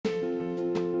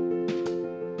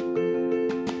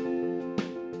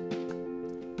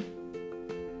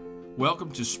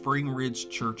Welcome to Spring Ridge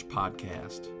Church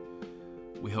Podcast.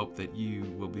 We hope that you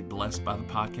will be blessed by the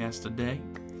podcast today.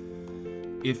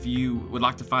 If you would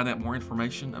like to find out more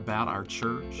information about our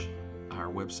church, our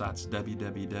website's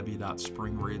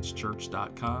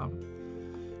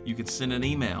www.springridgechurch.com. You can send an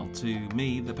email to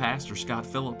me, the pastor, Scott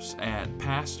Phillips, at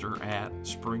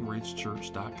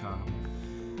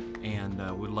pastor@springridgechurch.com.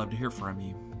 And we'd love to hear from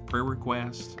you. Prayer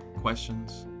requests,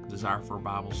 questions, desire for a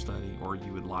Bible study, or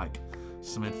you would like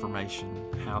some information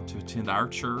how to attend our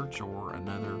church or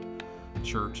another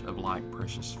church of like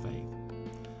precious faith.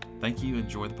 Thank you.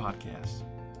 Enjoy the podcast.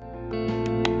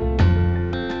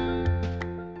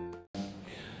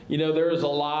 You know, there's a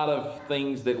lot of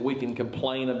things that we can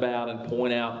complain about and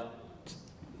point out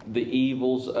the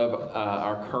evils of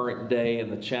our current day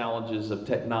and the challenges of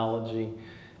technology,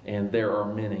 and there are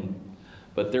many.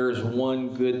 But there is one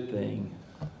good thing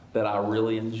that I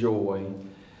really enjoy.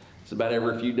 It's about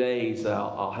every few days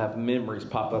I'll have memories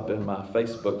pop up in my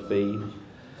Facebook feed.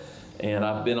 And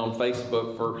I've been on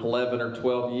Facebook for 11 or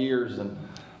 12 years, and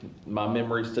my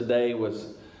memories today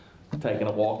was taking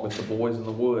a walk with the boys in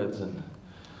the woods. And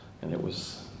it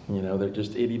was, you know, they're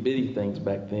just itty-bitty things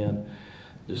back then.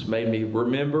 Just made me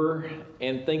remember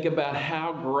and think about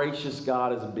how gracious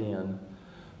God has been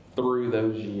through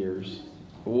those years.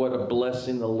 What a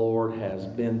blessing the Lord has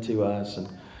been to us,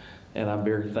 and I'm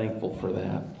very thankful for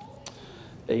that.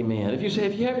 Amen. If you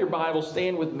have your Bible,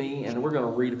 stand with me, and we're going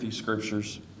to read a few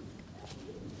scriptures.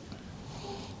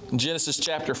 Genesis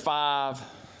chapter 5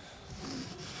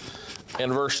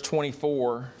 and verse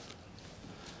 24.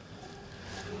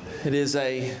 It is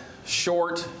a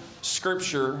short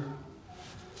scripture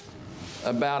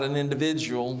about an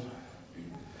individual,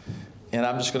 and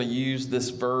I'm just going to use this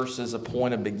verse as a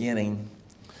point of beginning.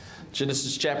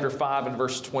 Genesis chapter 5 and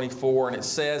verse 24, and it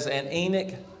says, "And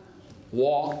Enoch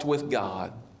walked with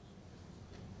God."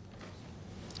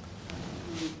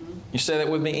 You say that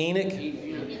with me? Enoch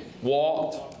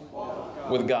walked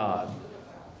with God.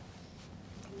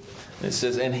 And it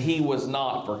says, "And he was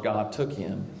not, for God took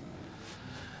him."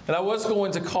 And I was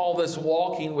going to call this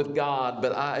walking with God,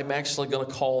 but I'm actually going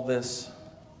to call this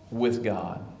with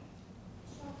God.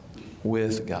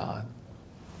 With God.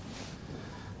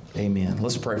 Amen.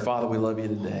 Let's pray. Father, we love you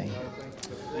today.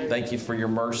 Thank you for your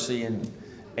mercy and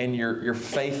your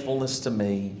faithfulness to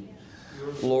me.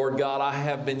 Lord God, I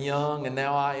have been young and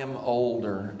now I am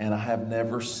older, and I have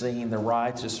never seen the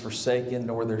righteous forsaken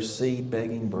nor their seed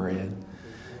begging bread.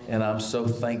 And I'm so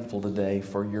thankful today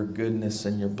for your goodness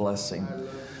and your blessing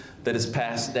that is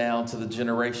passed down to the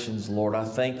generations, Lord. I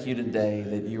thank you today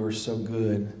that you are so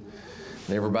good.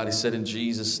 And everybody said in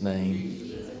Jesus'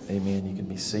 name, amen. You can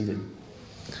be seated.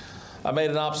 I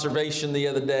made an observation the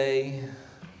other day.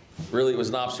 Really, it was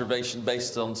an observation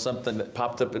based on something that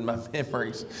popped up in my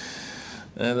memories.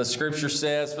 And the scripture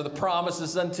says, "For the promise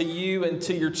is unto you and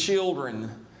to your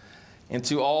children, and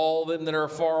to all them that are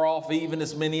far off, even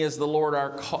as many as the Lord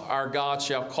our God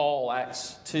shall call."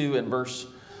 Acts 2 and verse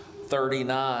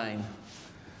 39.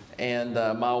 And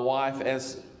my wife,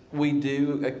 as we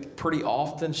do pretty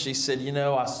often, she said, "You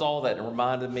know, I saw that. It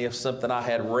reminded me of something I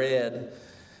had read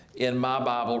in my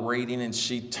Bible reading." And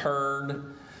she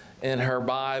turned in her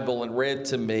Bible and read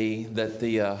to me that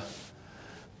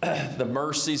the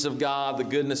mercies of God, the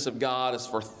goodness of God is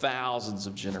for thousands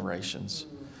of generations.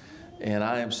 And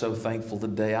I am so thankful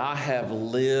today. I have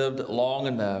lived long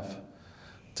enough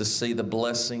to see the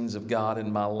blessings of God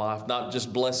in my life. Not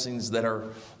just blessings that are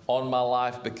on my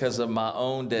life because of my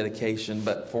own dedication,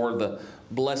 but for the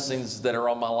blessings that are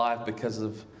on my life because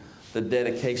of the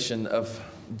dedication of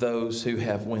those who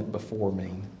have went before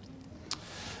me.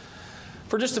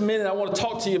 For just a minute, I want to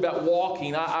talk to you about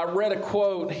walking. I read a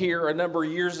quote here a number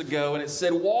of years ago, and it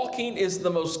said, "Walking is the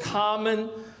most common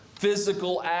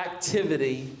physical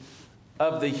activity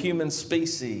of the human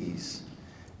species.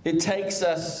 It takes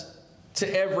us to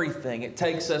everything. It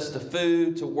takes us to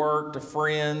food, to work, to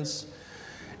friends,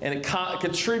 and it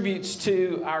contributes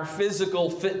to our physical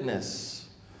fitness."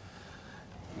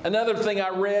 Another thing I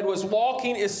read was,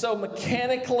 "Walking is so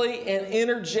mechanically and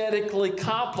energetically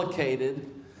complicated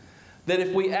that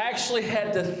if we actually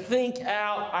had to think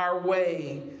out our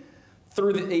way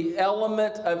through the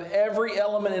element of every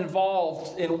element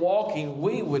involved in walking,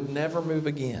 we would never move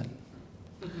again."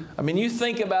 I mean, you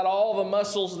think about all the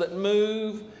muscles that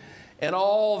move and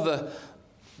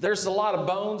there's a lot of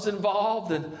bones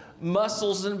involved and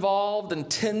muscles involved and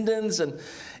tendons. And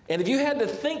if you had to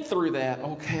think through that,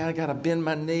 okay, I got to bend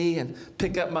my knee and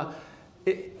pick up my...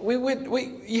 If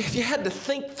you had to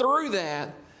think through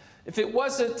that, if it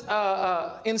wasn't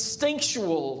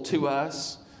instinctual to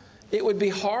us, it would be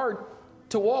hard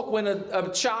to walk. When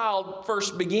a child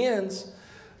first begins,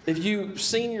 if you've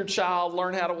seen your child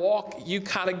learn how to walk, you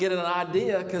kind of get an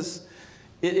idea because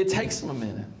it takes them a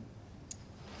minute.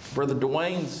 Brother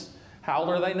Dwayne's, how old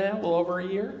are they now? A little over a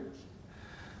year?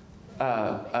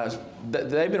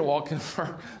 They've been walking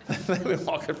for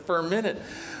a minute.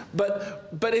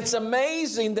 But it's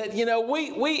amazing that,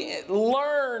 we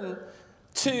learn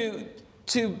to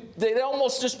it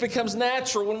almost just becomes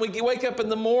natural when we wake up in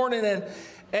the morning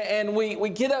and we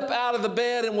get up out of the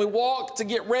bed and we walk to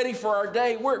get ready for our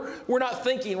day. We're not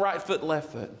thinking right foot,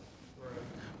 left foot.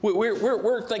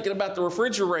 We're thinking about the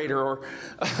refrigerator, or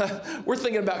we're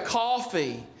thinking about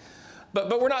coffee.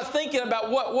 But we're not thinking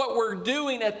about what we're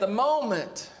doing at the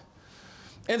moment.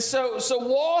 And so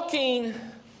walking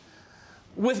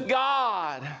with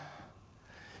God,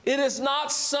 it is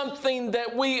not something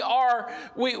that we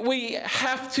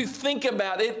have to think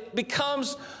about. It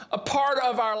becomes a part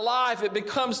of our life. It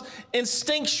becomes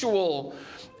instinctual.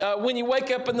 When you wake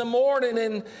up in the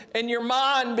morning and your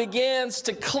mind begins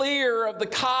to clear of the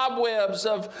cobwebs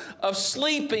of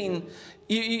sleeping,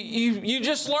 you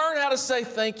just learn how to say,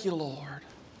 thank you, Lord.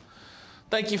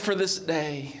 Thank you for this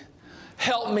day.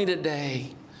 Help me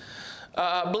today.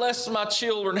 Bless my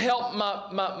children. Help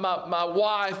my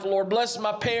wife, Lord. Bless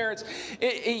my parents.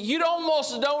 You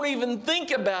almost don't even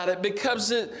think about it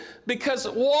because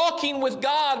walking with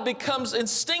God becomes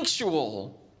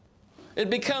instinctual. It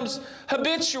becomes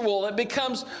habitual. It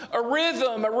becomes a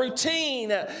rhythm, a routine.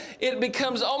 It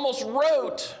becomes almost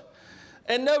rote.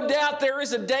 And no doubt there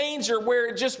is a danger where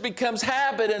it just becomes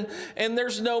habit and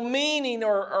there's no meaning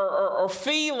or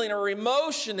feeling or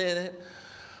emotion in it.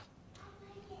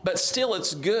 But still,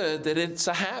 it's good that it's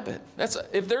a habit.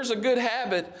 If there's a good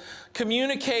habit,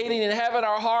 communicating and having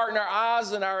our heart and our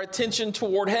eyes and our attention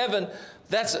toward heaven,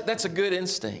 that's a good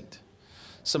instinct.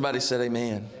 Somebody said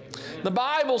amen. Amen. The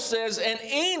Bible says, and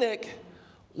Enoch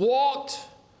walked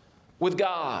with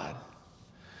God.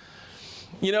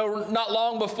 Not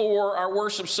long before our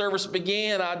worship service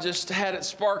began, I just had it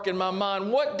spark in my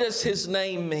mind. What does his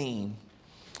name mean?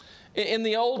 In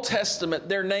the Old Testament,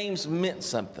 their names meant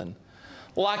something.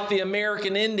 Like the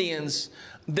American Indians,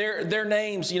 their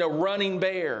names, running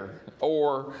bear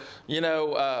or,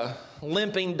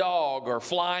 limping dog or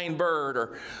flying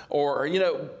bird or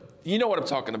you know what I'm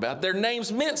talking about. Their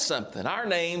names meant something. Our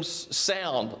names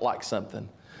sound like something.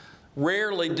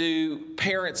 Rarely do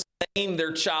parents name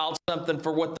their child something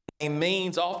for what the name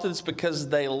means. Often it's because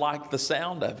they like the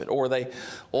sound of it or they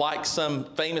like some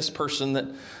famous person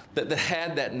that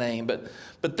had that name.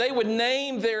 But they would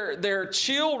name their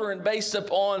children based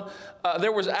upon,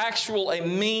 there was actual a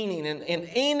meaning.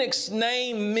 And Enoch's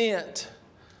name meant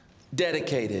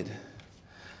dedicated.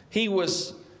 He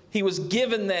was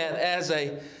given that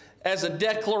as a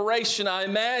declaration. I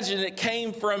imagine it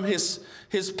came from his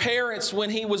parents when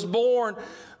he was born.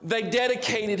 They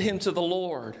dedicated him to the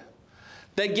Lord.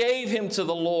 They gave him to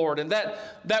the Lord, and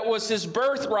that was his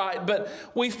birthright. But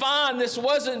we find this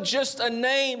wasn't just a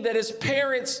name that his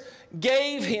parents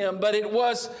gave him, but it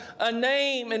was a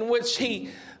name in which he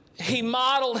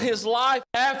modeled his life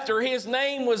after. His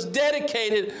name was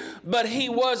dedicated, but he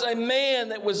was a man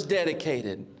that was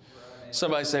dedicated.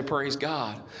 Somebody say, praise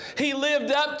God. He lived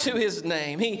up to his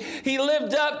name. He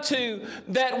lived up to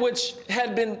that which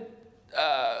had been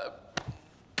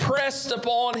pressed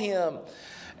upon him.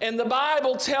 And the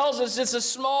Bible tells us it's a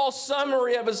small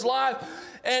summary of his life.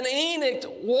 And Enoch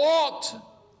walked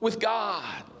with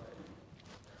God.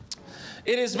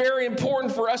 It is very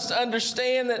important for us to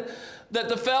understand that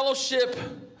the fellowship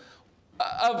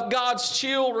of God's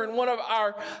children, one of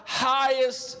our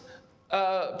highest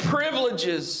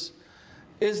privileges,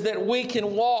 is that we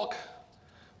can walk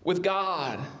with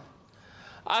God.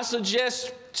 I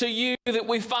suggest to you that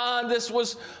we find this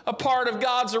was a part of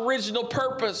God's original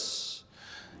purpose.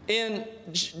 In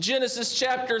Genesis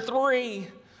chapter 3,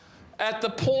 at the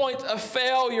point of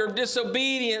failure, of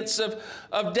disobedience,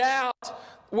 of doubt,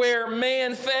 where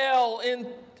man fell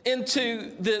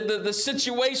into the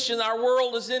situation our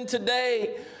world is in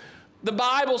today, the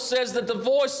Bible says that the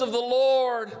voice of the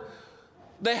Lord,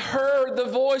 they heard the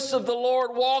voice of the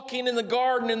Lord walking in the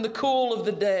garden in the cool of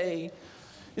the day.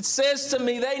 It says to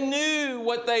me, they knew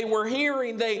what they were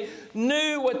hearing. They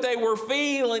knew what they were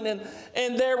feeling.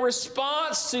 And their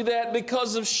response to that,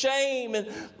 because of shame and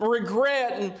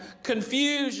regret and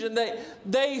confusion,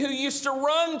 they who used to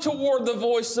run toward the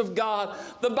voice of God,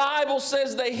 the Bible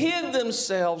says they hid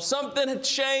themselves. Something had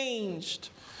changed.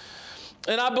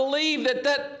 And I believe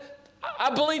I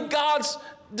believe God's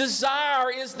desire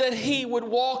is that He would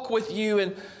walk with you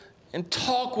and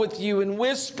talk with you and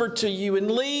whisper to you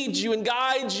and lead you and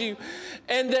guide you,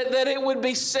 and that it would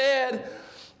be said,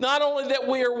 Not only that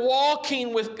we are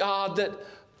walking with God,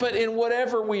 but in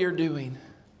whatever we are doing,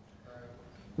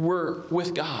 we're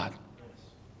with God.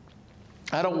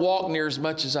 I don't walk near as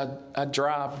much as I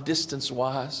drive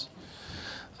distance-wise.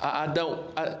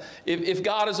 If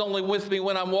God is only with me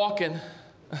when I'm walking,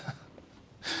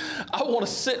 I want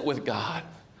to sit with God.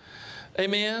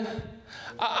 Amen?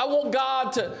 I want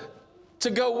God to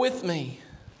go with me.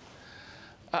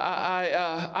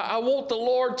 I want the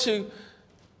Lord to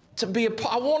be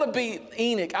I want to be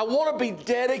Enoch. I want to be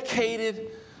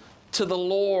dedicated to the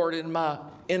Lord in my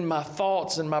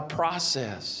thoughts and my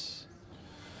process.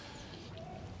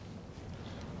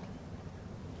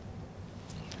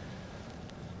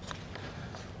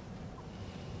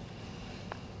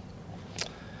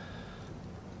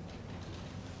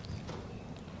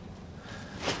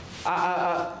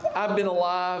 I've been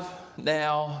alive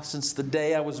now since the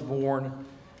day I was born,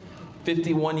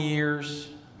 51 years,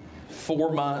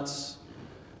 4 months,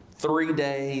 3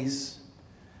 days,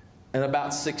 and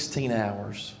about 16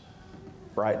 hours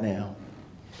right now.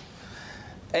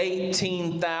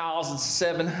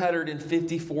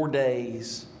 18,754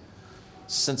 days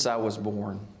since I was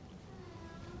born.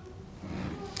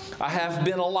 I have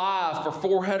been alive for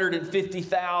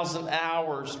 450,000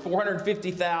 hours,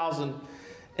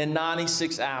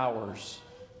 450,096 hours.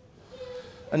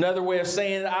 Another way of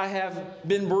saying it, I have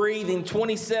been breathing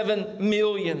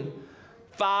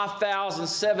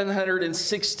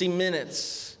 27,005,760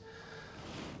 minutes.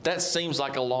 That seems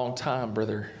like a long time,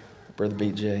 Brother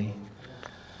BJ.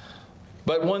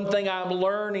 But one thing I'm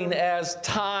learning as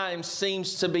time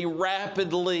seems to be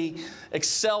rapidly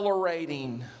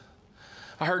accelerating.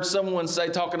 I heard someone say,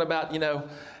 talking about,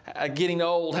 getting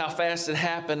old, how fast it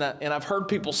happened. And I've heard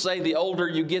people say the older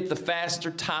you get, the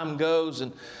faster time goes.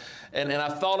 And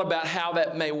I've thought about how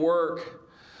that may work.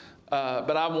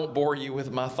 But I won't bore you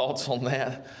with my thoughts on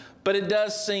that. But it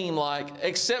does seem like,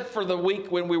 except for the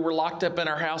week when we were locked up in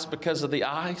our house because of the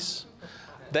ice,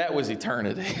 that was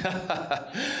eternity.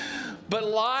 But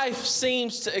life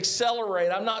seems to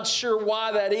accelerate. I'm not sure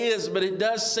why that is, but it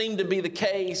does seem to be the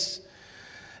case.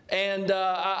 And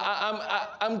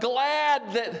I'm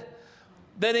glad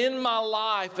that in my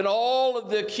life and all of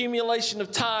the accumulation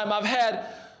of time, I've had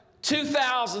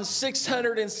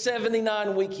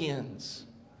 2,679 weekends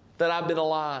that I've been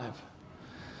alive.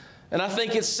 And I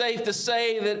think it's safe to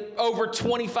say that over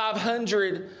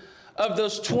 2,500 of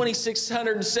those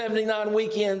 2,679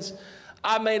 weekends,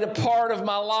 I made a part of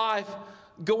my life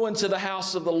going to the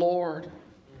house of the Lord.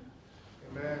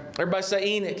 Amen. Everybody say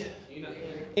Enoch.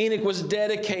 Enoch was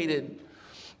dedicated.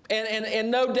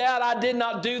 And no doubt I did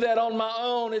not do that on my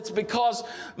own. It's because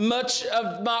much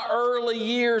of my early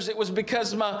years, it was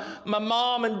because my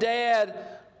mom and dad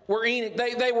were Enoch.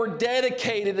 They were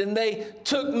dedicated, and they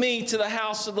took me to the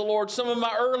house of the Lord. Some of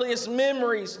my earliest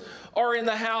memories are in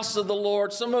the house of the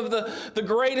Lord. Some of the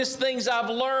greatest things I've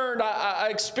learned, I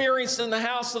experienced in the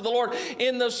house of the Lord.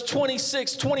 In those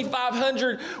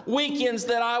 2,500 weekends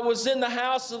that I was in the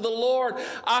house of the Lord,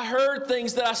 I heard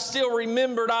things that I still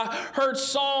remembered. I heard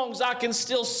songs I can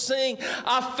still sing.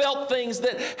 I felt things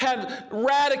that have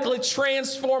radically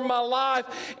transformed my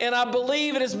life. And I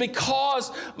believe it is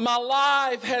because my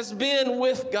life has been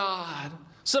with God.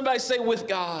 Somebody say with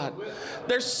God.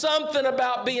 There's something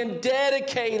about being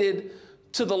dedicated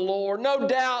to the Lord. No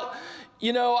doubt,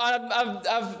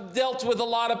 I've dealt with a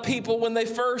lot of people when they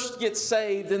first get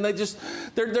saved, and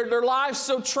their lives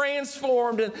so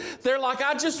transformed, and they're like,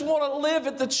 I just want to live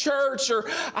at the church, or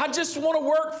I just want to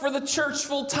work for the church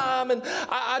full time, and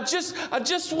I just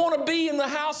want to be in the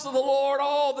house of the Lord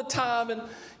all the time. And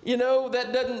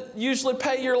that doesn't usually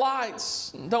pay your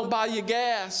lights, don't buy you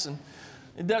gas, and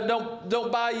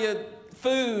don't buy you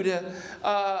food. You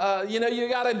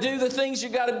got to do the things you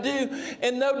got to do.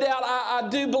 And no doubt I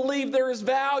do believe there is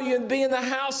value in being in the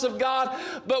house of God.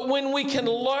 But when we can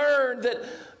learn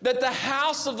that the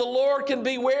house of the Lord can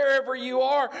be wherever you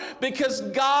are, because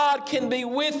God can be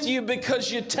with you,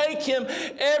 because you take Him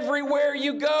everywhere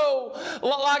you go.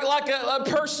 Like a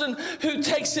person who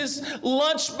takes his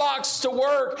lunchbox to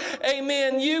work.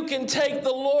 Amen. You can take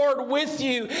the Lord with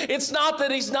you. It's not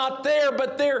that He's not there,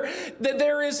 but there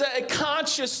is a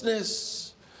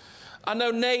consciousness. I know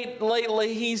Nate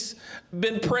lately, he's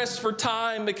been pressed for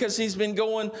time because he's been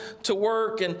going to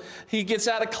work, and he gets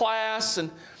out of class,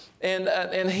 and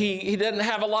he doesn't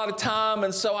have a lot of time.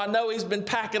 And so I know he's been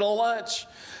packing a lunch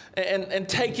and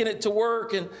taking it to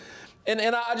work. And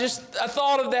I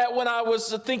thought of that when I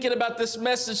was thinking about this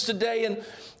message today. And,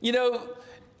 you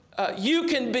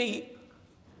can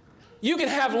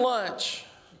have lunch,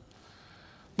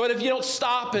 but if you don't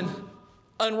stop and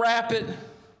unwrap it,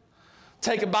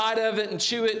 take a bite of it and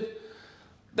chew it,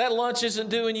 that lunch isn't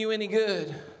doing you any good.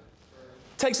 It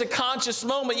takes a conscious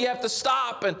moment. You have to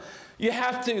stop and you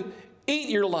have to eat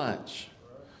your lunch.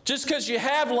 Just because you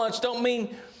have lunch don't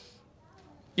mean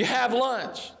you have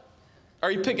lunch.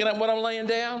 Are you picking up what I'm laying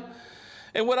down?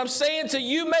 And what I'm saying to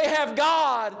you, may have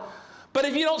God, but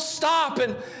if you don't stop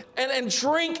and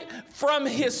drink from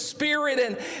His Spirit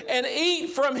and eat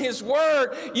from His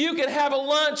Word, you can have a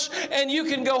lunch and you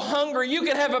can go hungry. You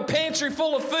can have a pantry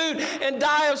full of food and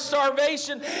die of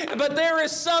starvation. But there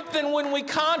is something when we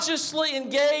consciously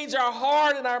engage our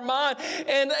heart and our mind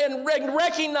and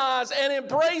recognize and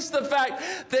embrace the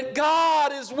fact that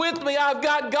God is with me. I've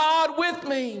got God with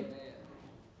me.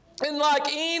 And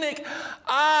like Enoch,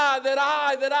 that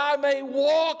I may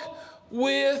walk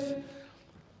with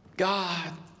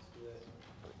God.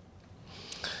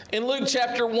 In Luke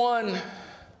chapter 1,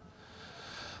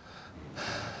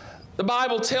 the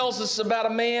Bible tells us about a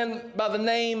man by the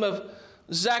name of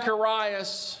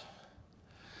Zacharias.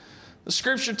 The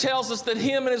scripture tells us that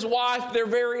him and his wife, they're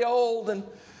very old and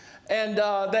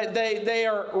that they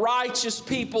are righteous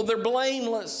people. They're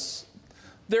blameless.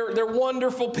 They're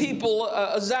wonderful people,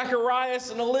 Zacharias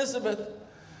and Elizabeth.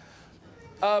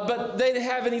 But they didn't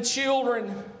have any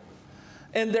children,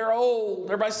 and they're old.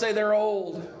 Everybody say they're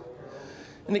old.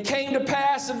 And it came to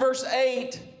pass in verse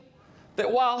 8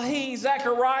 that while he,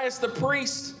 Zacharias the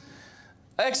priest,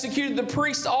 executed the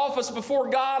priest's office before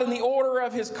God in the order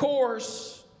of his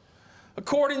course,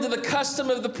 according to the custom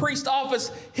of the priest's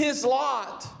office, his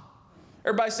lot,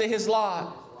 everybody say his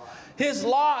lot. His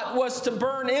lot was to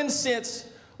burn incense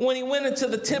when he went into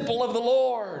the temple of the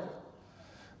Lord.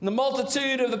 And the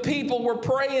multitude of the people were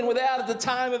praying without at the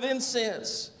time of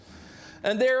incense.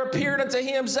 And there appeared unto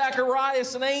him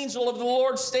Zacharias, an angel of the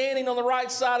Lord, standing on the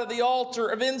right side of the altar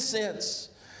of incense.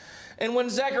 And when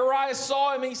Zacharias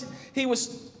saw him, he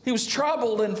was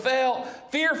troubled and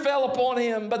fear fell upon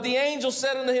him. But the angel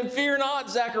said unto him, Fear not,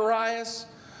 Zacharias,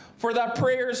 for thy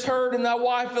prayer is heard, and thy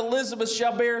wife Elizabeth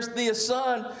shall bear thee a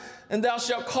son, and thou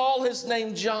shalt call his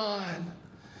name John.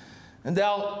 And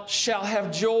thou shalt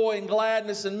have joy and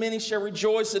gladness, and many shall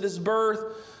rejoice at his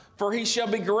birth. For he shall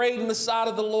be great in the sight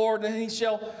of the Lord, and he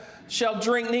shall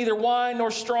drink neither wine nor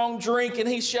strong drink, and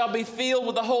he shall be filled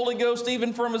with the Holy Ghost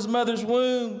even from his mother's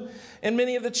womb. And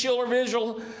many of the children of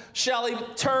Israel shall he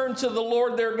turn to the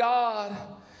Lord their God.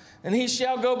 And he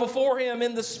shall go before him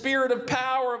in the spirit of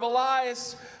power of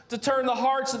Elias, to turn the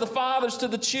hearts of the fathers to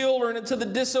the children, and to the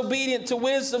disobedient to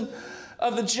wisdom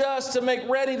of the just, to make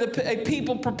ready a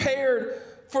people prepared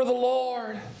for the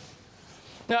Lord.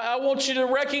 Now, I want you to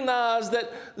recognize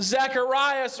that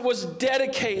Zacharias was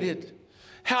dedicated.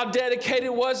 How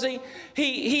dedicated was he?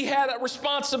 He had a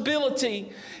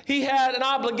responsibility. He had an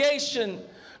obligation.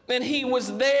 And he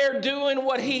was there doing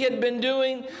what he had been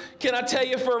doing, can I tell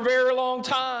you, for a very long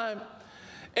time.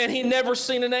 And he never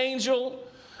seen an angel.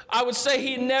 I would say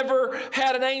he never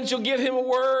had an angel give him a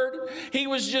word. He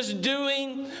was just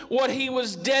doing what he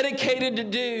was dedicated to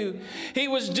do. He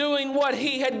was doing what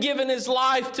he had given his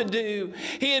life to do.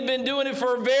 He had been doing it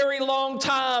for a very long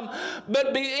time,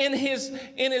 but in his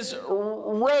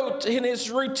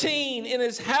routine, in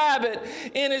his habit,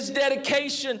 in his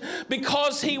dedication,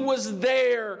 because he was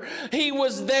there. He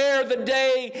was there the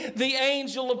day the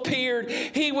angel appeared.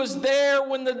 He was there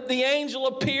when the angel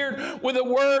appeared with a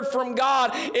word from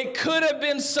God. It could have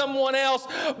been someone else,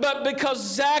 but because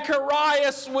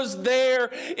Zacharias was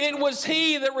there, it was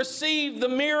he that received the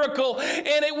miracle,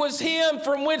 and it was him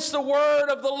from which the word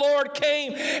of the Lord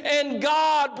came, and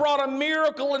God brought a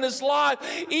miracle in his life,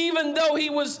 even though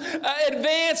he was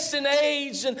advanced in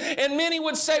age, and many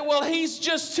would say, well, he's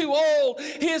just too old,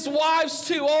 his wife's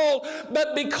too old,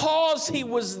 but because he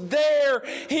was there,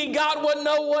 he got what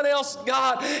no one else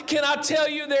got. Can I tell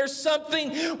you, there's something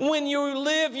when you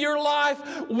live your life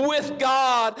with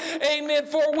God. Amen.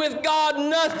 For with God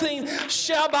nothing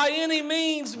shall by any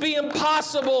means be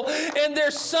impossible. And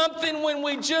there's something when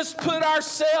we just put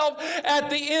ourselves at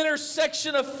the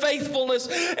intersection of faithfulness.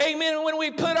 Amen. When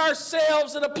we put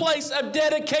ourselves in a place of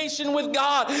dedication with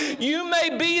God, you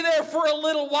may be there for a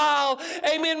little while.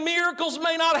 Amen. Miracles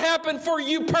may not happen for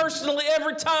you personally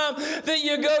every time that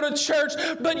you go to church,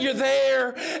 but you're there.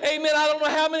 Amen. I don't know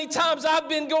how many times I've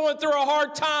been going through a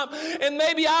hard time, and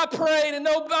maybe I prayed and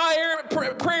no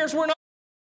prayers were not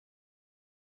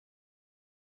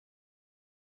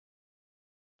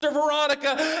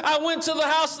Veronica. I went to the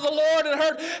house of the Lord and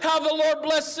heard how the Lord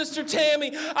blessed Sister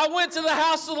Tammy. I went to the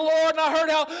house of the Lord and I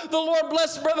heard how the Lord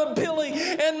blessed Brother Billy.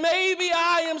 And maybe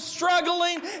I am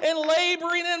struggling and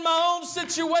laboring in my own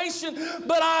situation,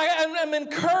 but I am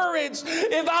encouraged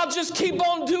if I'll just keep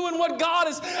on doing what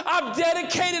I've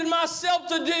dedicated myself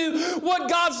to do, what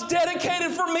God's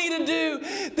dedicated for me to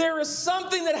do. There is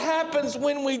something that happens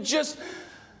when we're just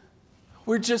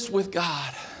with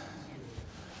God.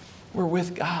 We're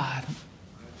with God.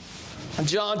 In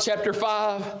John chapter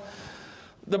 5,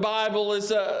 the Bible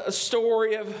is a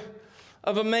story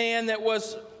of a man that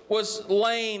was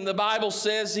lame. The Bible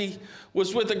says he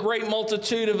was with a great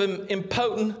multitude of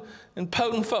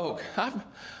impotent folk.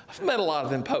 I've met a lot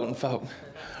of impotent folk.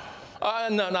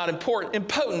 No, not important,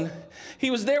 impotent.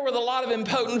 He was there with a lot of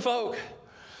impotent folk.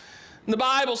 And the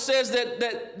Bible says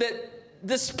that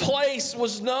this place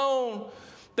was known,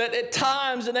 that at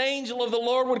times an angel of the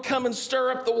Lord would come and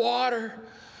stir up the water,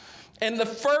 and the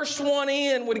first one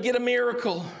in would get a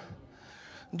miracle.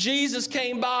 Jesus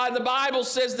came by, and the Bible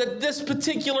says that this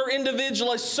particular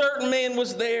individual, a certain man,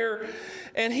 was there,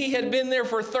 and he had been there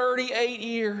for 38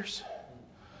 years.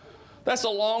 That's a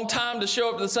long time to show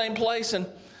up to the same place and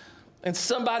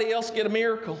somebody else get a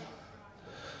miracle.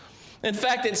 In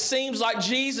fact, it seems like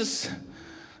Jesus,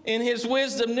 in his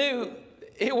wisdom, knew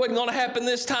it wasn't going to happen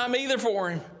this time either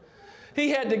for him. He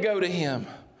had to go to him.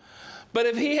 But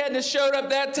if he hadn't showed up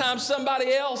that time,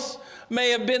 somebody else may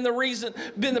have been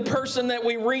the person that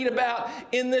we read about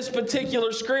in this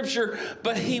particular scripture,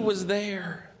 but he was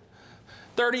there.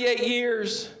 38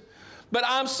 years. But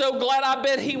I'm so glad, I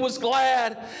bet he was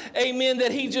glad, amen,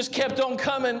 that he just kept on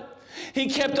coming. He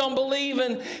kept on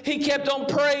believing. He kept on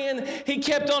praying. He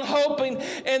kept on hoping.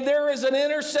 And there is an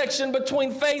intersection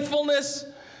between faithfulness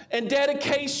and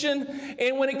dedication.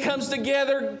 And when it comes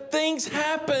together, things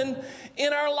happen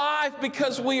in our life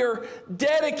because we are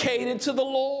dedicated to the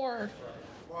Lord.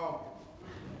 Wow.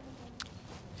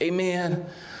 Amen.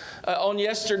 On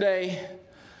yesterday,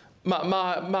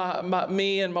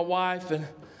 me and my wife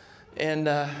and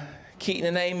Keaton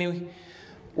and Amy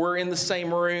were in the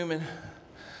same room, and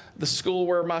the school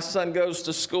where my son goes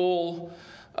to school,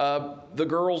 the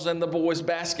girls and the boys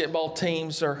basketball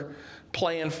teams are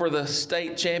playing for the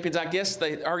state champions. I guess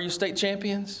are you state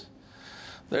champions?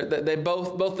 They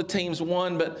both the teams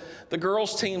won, but the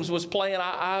girls teams was playing.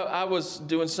 I was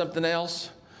doing something else.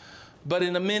 But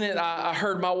in a minute, I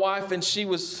heard my wife, and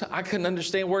I couldn't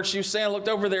understand what she was saying. I looked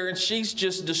over there, and she's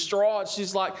just distraught.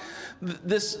 She's like,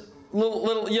 this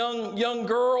little young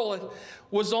girl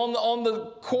was on the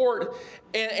court,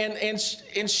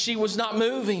 and she was not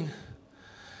moving.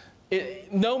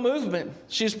 No movement.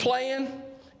 She was playing,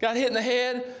 got hit in the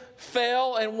head,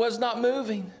 fell, and was not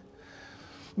moving.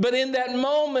 But in that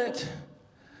moment,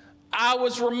 I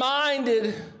was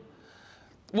reminded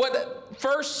what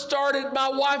first started. My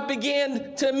wife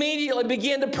immediately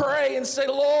began to pray and say,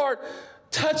 Lord,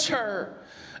 touch her.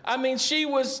 I mean, she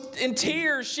was in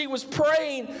tears. She was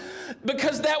praying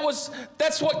because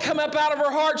that's what came up out of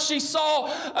her heart. She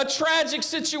saw a tragic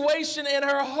situation, and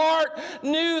her heart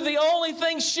knew the only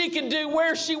thing she could do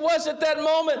where she was at that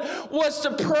moment was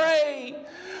to pray.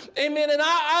 Amen. And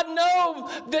I know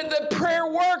that prayer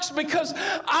works because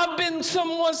I've been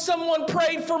someone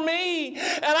prayed for me.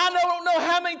 And I don't know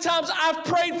how many times I've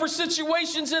prayed for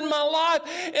situations in my life,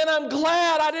 and I'm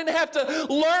glad I didn't have to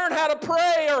learn how to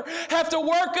pray or have to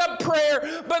work up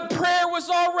prayer, but prayer was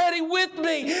already with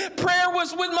me. Prayer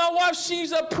was with my wife.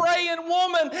 She's a praying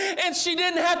woman, and she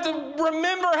didn't have to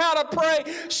remember how to pray.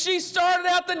 She started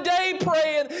out the day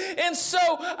praying. And so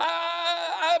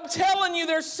I'm telling you,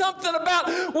 there's something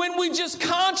about when we just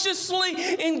consciously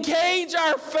engage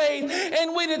our faith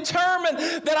and we determine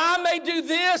that I may do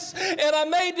this and I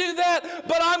may do that,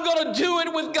 but I'm going to do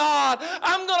it with God.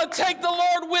 I'm going to take the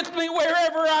Lord with me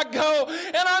wherever I go,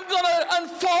 and I'm going to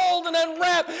unfold and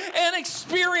unwrap and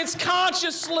experience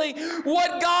consciously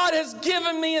what God has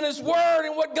given me in His Word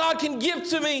and what God can give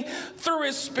to me through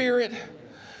His Spirit.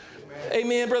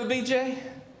 Amen, Brother BJ?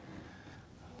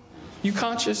 You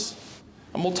conscious?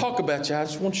 I'm going to talk about you. I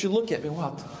just want you to look at me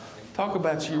while I talk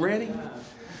about you. You ready?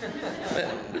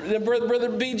 Brother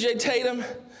B.J. Tatum,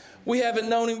 we haven't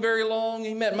known him very long.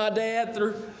 He met my dad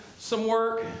through some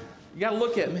work. You got to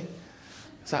look at me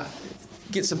so I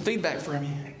get some feedback from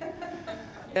you.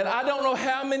 And I don't know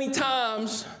how many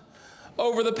times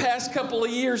over the past couple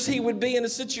of years he would be in a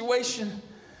situation.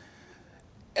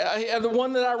 The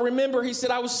one that I remember, he said,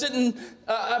 I was sitting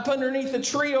up underneath a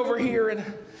tree over here,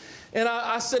 and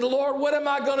I said, Lord, what am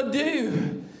I going to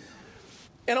do?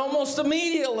 And almost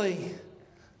immediately,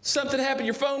 something happened.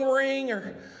 Your phone rang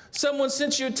or someone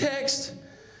sent you a text.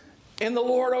 and the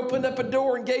Lord opened up a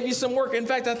door and gave you some work. In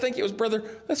fact, I think it was Brother,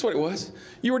 that's what it was.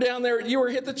 You were down there, you were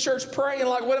at the church praying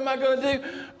like, what am I going to do?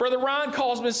 Brother Ryan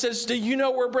calls me and says, do you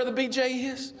know where Brother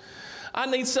BJ is? I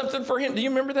need something for him. Do you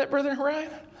remember that, Brother Ryan?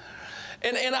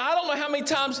 And I don't know how many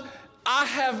times I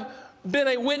have been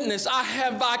a witness. I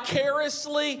have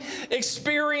vicariously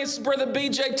experienced Brother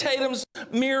BJ Tatum's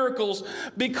miracles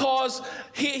because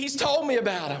he's told me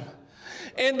about them.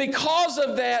 And because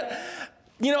of that,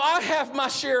 you know, I have my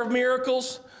share of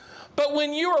miracles. But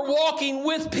when you are walking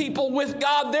with people, with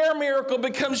God, their miracle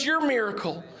becomes your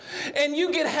miracle. And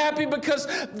you get happy because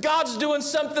God's doing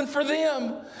something for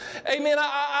them. Amen.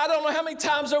 I don't know how many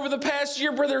times over the past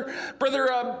year, Brother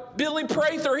Billy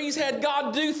Prather, he's had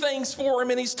God do things for him,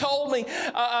 and he's told me,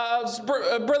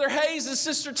 Brother Hayes and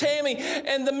Sister Tammy,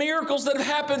 and the miracles that have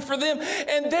happened for them,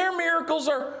 and their miracles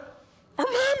are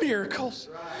my miracles.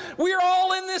 We are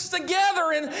all in this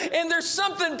together, and there's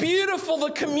something beautiful,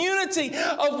 the community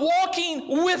of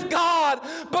walking with God.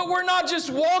 But we're not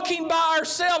just walking by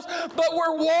ourselves, but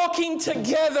we're walking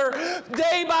together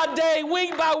day by day,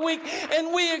 week by week,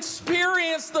 and we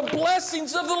experience the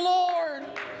blessings of the Lord.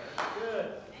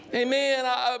 Amen.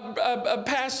 A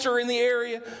pastor in the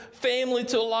area, family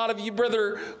to a lot of you,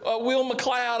 Brother Will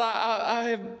McLeod. I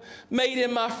have made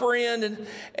him my friend,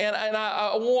 and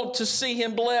I want to see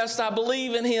him blessed. I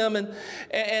believe in him, and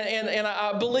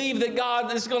I believe that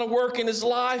God is going to work in his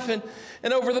life.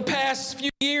 And over the past few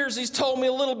years, he's told me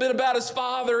a little bit about his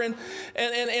father and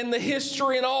the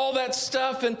history and all that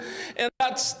stuff. And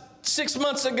about 6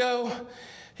 months ago,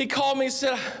 he called me and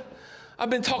said, I've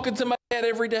been talking to my dad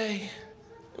every day.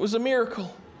 It was a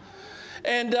miracle.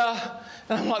 And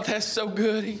I'm like, that's so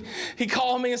good. He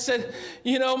called me and said,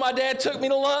 you know, my dad took me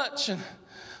to lunch, and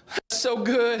that's so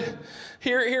good.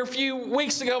 Here a few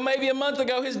weeks ago, maybe a month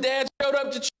ago, his dad showed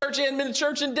up to church. He hadn't been to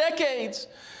church in decades.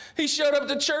 He showed up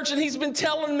to church, and he's been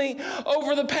telling me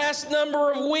over the past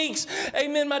number of weeks,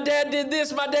 amen, my dad did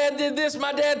this, my dad did this,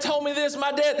 my dad told me this,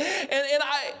 my dad, and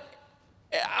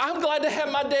I'm glad to have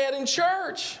my dad in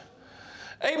church.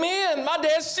 Amen. My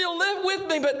dad still lived with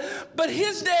me, but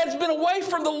his dad's been away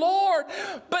from the Lord.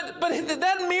 But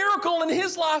that miracle in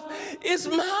his life is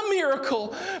my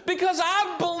miracle, because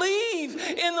I believe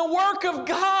in the work of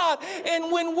God.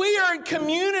 And when we are in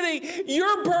community,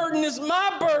 your burden is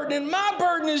my burden, and my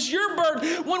burden is your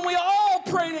burden. When we all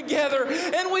pray together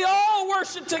and we all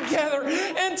worship together,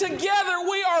 and together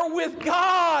we are with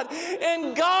God,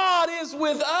 and God is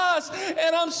with us.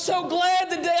 And I'm so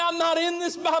glad today I'm not in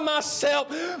this by myself,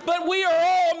 but we are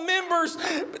all members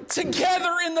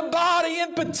together in the body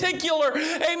in particular.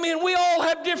 Amen. We all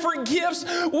have different gifts.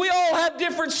 We all have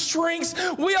different strengths.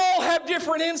 We all have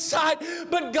different insight.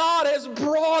 But God has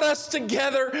brought us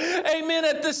together. Amen.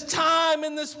 At this time,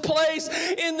 in this place,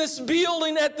 in this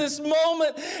building, at this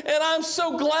moment. And I'm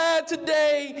so glad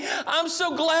today. I'm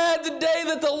so glad today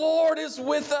that the Lord is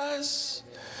with us.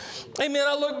 Amen.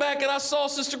 I look back and I saw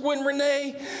Sister Gwen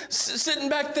Renee sitting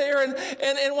back there,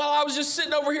 and while I was just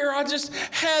sitting over here, I just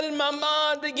had in my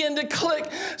mind begin to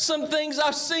click some things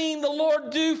I've seen the Lord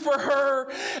do for her.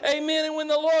 Amen. And when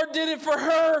the Lord did it for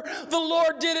her, the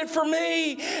Lord did it for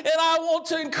me. And I want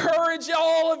to encourage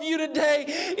all of you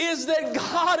today is that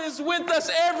God is with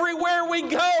us everywhere we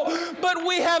go, but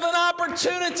we have an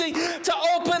opportunity to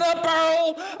open up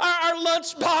our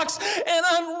lunchbox and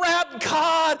unwrap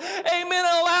God. Amen.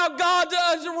 And allow God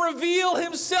to reveal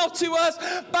himself to us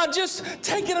by just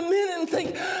taking a minute and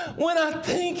think, when I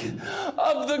think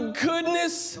of the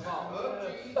goodness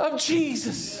of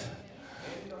Jesus.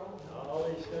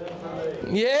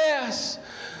 Yes,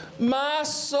 my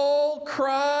soul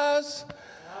cries,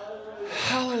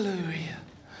 hallelujah,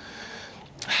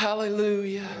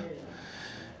 hallelujah.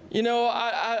 You know,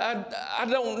 I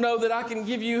don't know that I can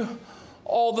give you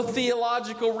all the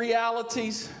theological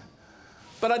realities,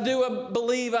 but I do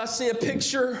believe I see a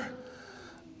picture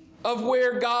of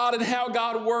where God and how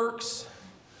God works.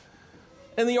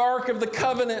 In the Ark of the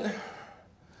Covenant,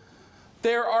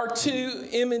 there are two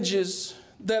images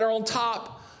that are on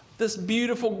top this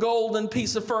beautiful golden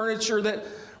piece of furniture that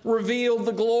revealed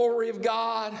the glory of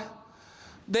God.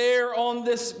 There on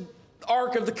this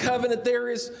Ark of the Covenant, there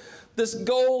is this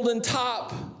golden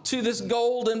top to this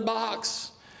golden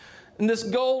box. And this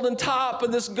golden top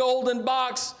of this golden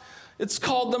box, it's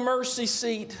called the mercy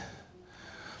seat.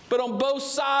 But on both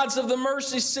sides of the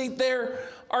mercy seat, there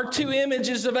are two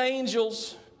images of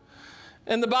angels.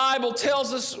 And the Bible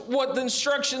tells us what the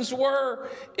instructions were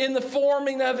in the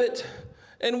forming of it.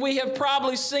 And we have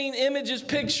probably seen images,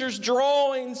 pictures,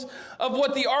 drawings of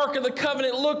what the Ark of the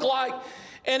Covenant looked like.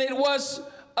 And it was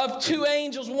of two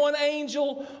angels, one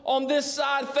angel on this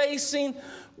side facing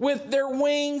with their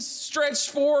wings stretched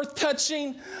forth,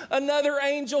 touching. Another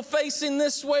angel facing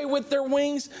this way with their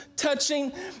wings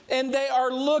touching. And they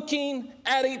are looking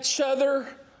at each other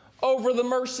over the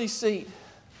mercy seat.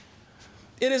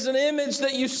 It is an image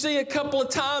that you see a couple of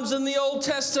times in the Old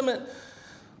Testament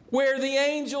where the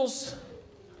angels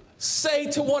say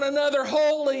to one another,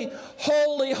 "Holy,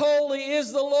 holy, holy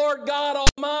is the Lord God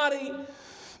Almighty."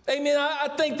 Amen. I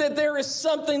think that there is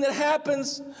something that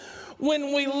happens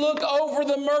when we look over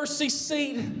the mercy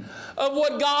seat of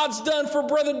what God's done for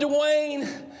Brother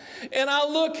Dwayne. And I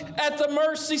look at the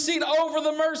mercy seat, over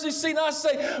the mercy seat, and I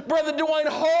say, "Brother Dwayne,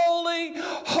 holy,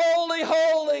 holy,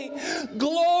 holy.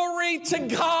 Glory to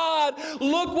God.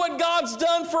 Look what God's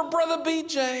done for Brother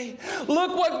BJ.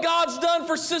 Look what God's done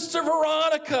for Sister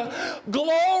Veronica.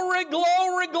 Glory,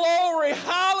 glory, glory.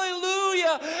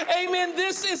 Hallelujah." Amen.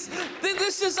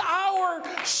 This is our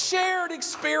shared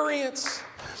experience.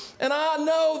 And I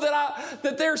know that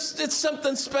it's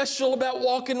something special about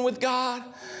walking with God.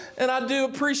 And I do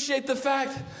appreciate the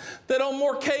fact that on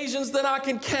more occasions than I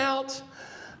can count,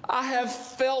 I have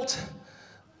felt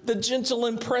the gentle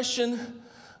impression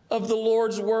of the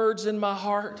Lord's words in my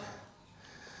heart.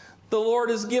 The Lord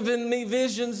has given me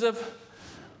visions of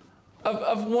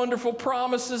wonderful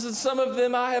promises, and some of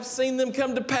them I have seen them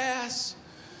come to pass.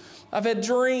 I've had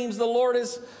dreams. The Lord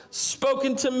has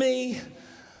spoken to me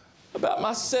about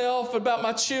myself, about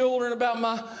my children, about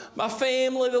my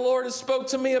family. The Lord has spoke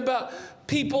to me about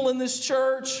people in this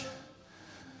church.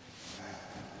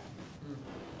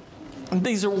 And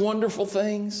these are wonderful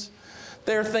things.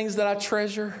 They are things that I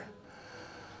treasure.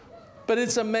 But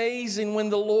it's amazing when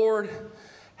the Lord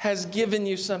has given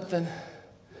you something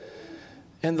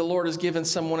and the Lord has given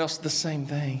someone else the same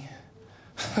thing.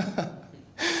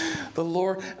 The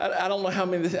Lord, I don't know how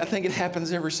many, I think it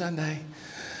happens every Sunday.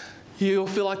 You'll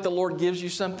feel like the Lord gives you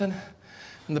something,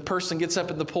 and the person gets up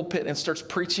in the pulpit and starts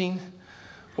preaching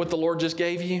what the Lord just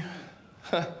gave you.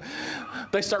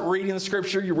 They start reading the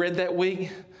scripture you read that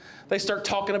week. They start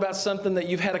talking about something that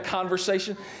you've had a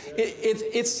conversation. He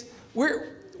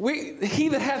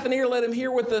that hath an ear, let him hear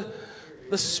what the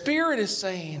Spirit is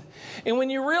saying. And when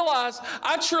you realize,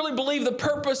 I truly believe the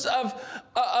purpose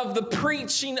of the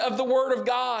preaching of the Word of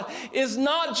God is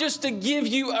not just to give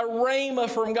you a rhema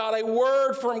from God, a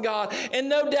word from God. And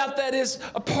no doubt that is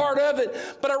a part of it.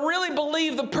 But I really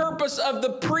believe the purpose of the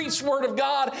preached Word of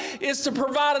God is to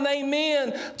provide an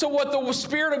amen to what the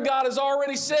Spirit of God has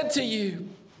already said to you.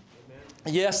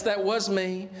 Amen. Yes, that was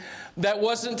me. That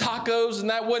wasn't tacos and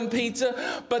that wasn't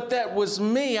pizza, but that was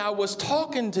me. I was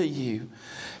talking to you.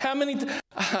 How many?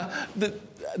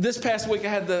 This past week I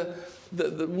had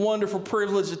the wonderful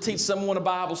privilege to teach someone a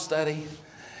Bible study.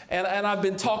 And I've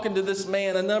been talking to this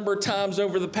man a number of times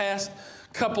over the past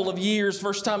couple of years.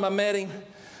 First time I met him,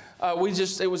 it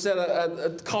was at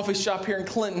a coffee shop here in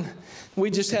Clinton.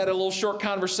 We just had a little short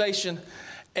conversation.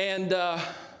 And, I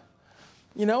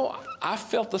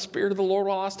felt the Spirit of the Lord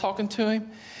while I was talking to him.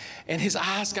 And his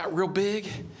eyes got real big.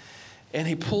 And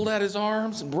he pulled out his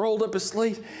arms and rolled up his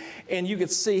sleeve. And you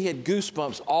could see he had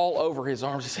goosebumps all over his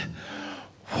arms. He said,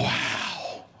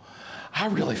 "Wow, I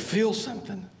really feel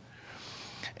something."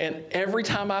 And every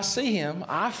time I see him,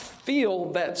 I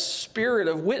feel that spirit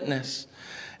of witness.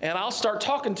 And I'll start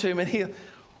talking to him and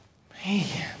man.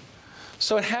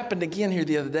 So it happened again here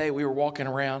the other day. We were walking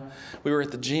around. We were at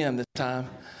the gym this time.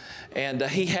 And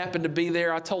he happened to be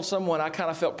there. I told someone I kind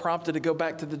of felt prompted to go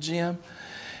back to the gym.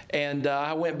 And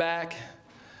I went back.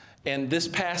 And this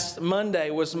past Monday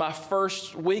was my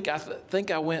first week. I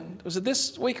think I went, was it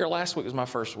this week or last week was my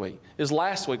first week? It was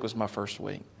last week was my first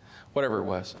week. Whatever it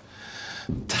was.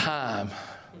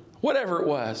 Whatever it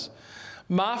was.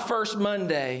 My first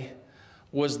Monday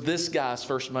was this guy's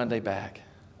first Monday back.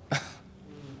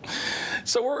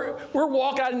 So we're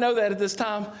walking, I didn't know that at this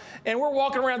time, and we're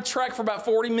walking around the track for about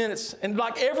 40 minutes, and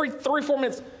like every 3-4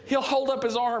 minutes, he'll hold up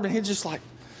his arm, and he's just like,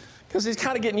 because he's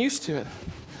kind of getting used to it.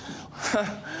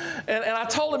 and I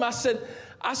told him, I said,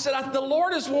 the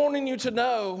Lord is wanting you to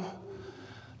know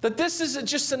that this isn't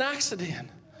just an accident.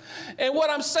 And what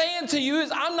I'm saying to you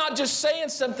is I'm not just saying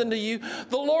something to you.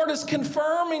 The Lord is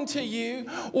confirming to you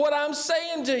what I'm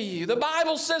saying to you. The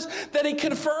Bible says that He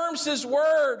confirms His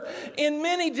word in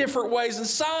many different ways, and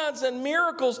signs and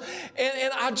miracles.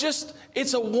 And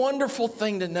it's a wonderful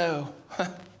thing to know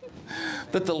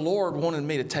that the Lord wanted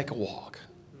me to take a walk.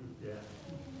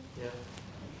 Yeah.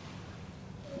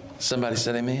 Somebody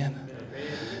said amen.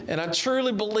 And I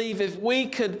truly believe if we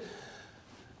could,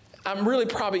 I'm really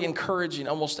probably encouraging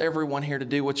almost everyone here to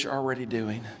do what you're already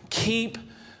doing. Keep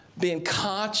being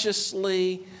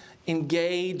consciously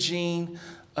engaging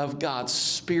of God's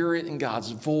Spirit and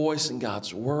God's voice and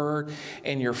God's Word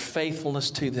and your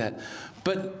faithfulness to that.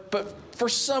 But for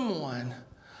someone,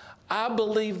 I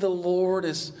believe the Lord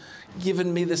has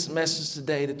given me this message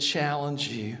today to challenge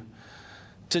you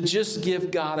to just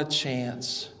give God a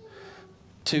chance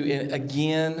to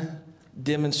again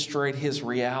demonstrate His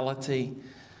reality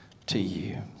to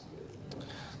you.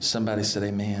 Somebody said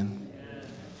amen.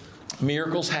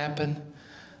 Miracles happen.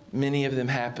 Many of them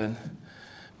happen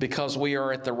because we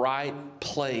are at the right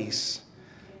place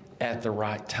at the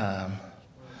right time.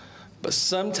 But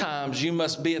sometimes you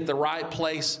must be at the right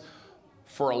place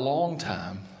for a long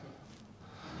time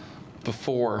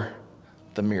before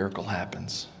the miracle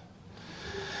happens.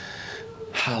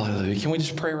 Hallelujah. Can we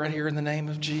just pray right here in the name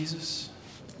of Jesus?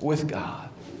 With God,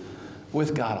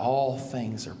 all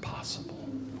things are possible.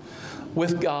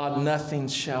 With God, nothing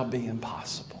shall be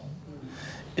impossible.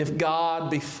 If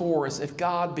God be for us, if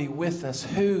God be with us,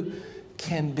 who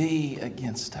can be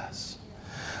against us?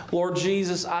 Lord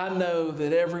Jesus, I know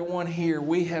that everyone here,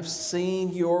 we have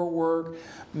seen your work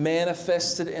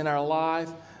manifested in our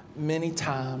life many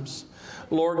times.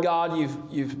 Lord God,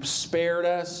 you've spared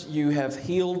us, you have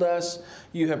healed us,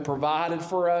 you have provided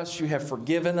for us, you have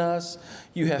forgiven us,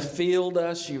 you have filled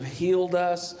us, you've healed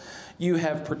us, you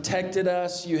have protected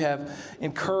us, you have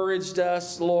encouraged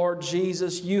us, Lord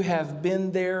Jesus. You have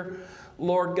been there,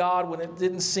 Lord God, when it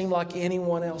didn't seem like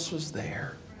anyone else was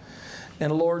there.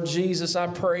 And Lord Jesus, I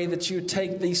pray that you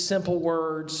take these simple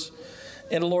words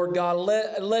and Lord God,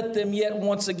 let them yet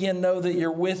once again know that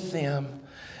you're with them.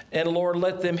 And Lord,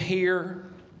 let them hear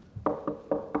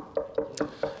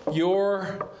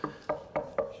your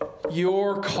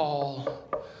call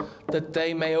that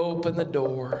they may open the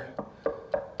door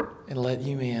and let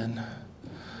you in,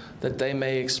 that they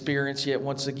may experience yet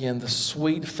once again the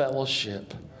sweet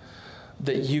fellowship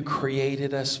that you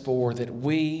created us for, that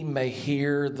we may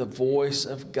hear the voice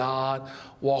of God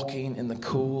walking in the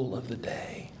cool of the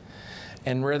day.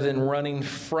 And rather than running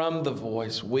from the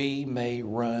voice, we may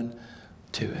run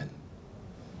to it.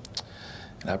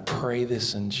 And I pray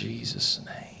this in Jesus'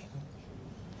 name.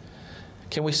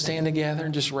 Can we stand together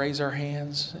and just raise our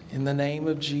hands? In the name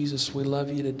of Jesus, we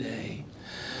love you today.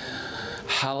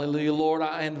 Hallelujah, Lord,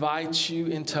 I invite you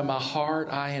into my heart.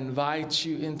 I invite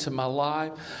you into my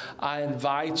life. I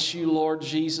invite you, Lord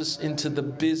Jesus, into the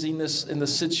busyness and the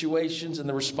situations and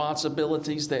the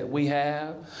responsibilities that we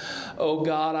have. Oh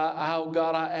God,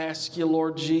 I ask you,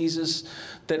 Lord Jesus,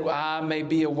 that I may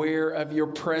be aware of your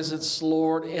presence,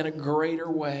 Lord, in a greater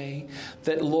way.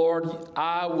 That, Lord,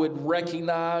 I would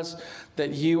recognize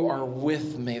that you are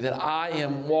with me, that I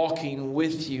am walking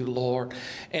with you, Lord,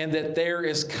 and that there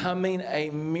is coming a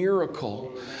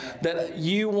miracle that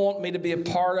you want me to be a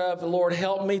part of. Lord,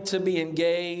 help me to be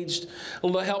engaged.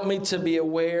 Lord, help me to be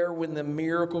aware when the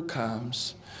miracle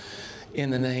comes. In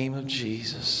the name of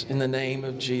Jesus. In the name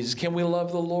of Jesus. Can we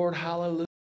love the Lord? Hallelujah.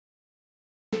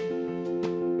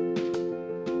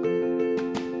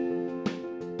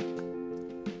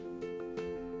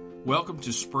 Welcome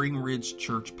to Spring Ridge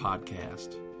Church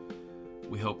Podcast.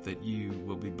 We hope that you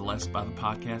will be blessed by the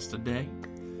podcast today.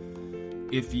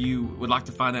 If you would like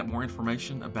to find out more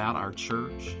information about our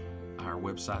church, our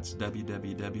website's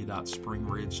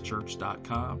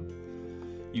www.springridgechurch.com.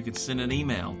 You can send an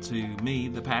email to me,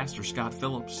 the pastor, Scott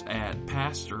Phillips, at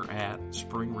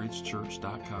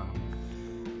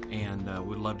pastor@springridgechurch.com. And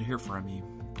we'd love to hear from you.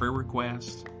 Prayer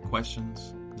requests,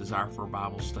 questions, desire for a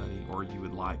Bible study, or you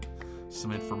would like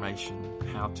some information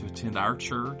how to attend our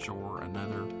church or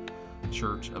another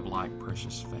church of like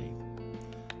precious faith.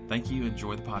 Thank you.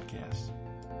 Enjoy the podcast.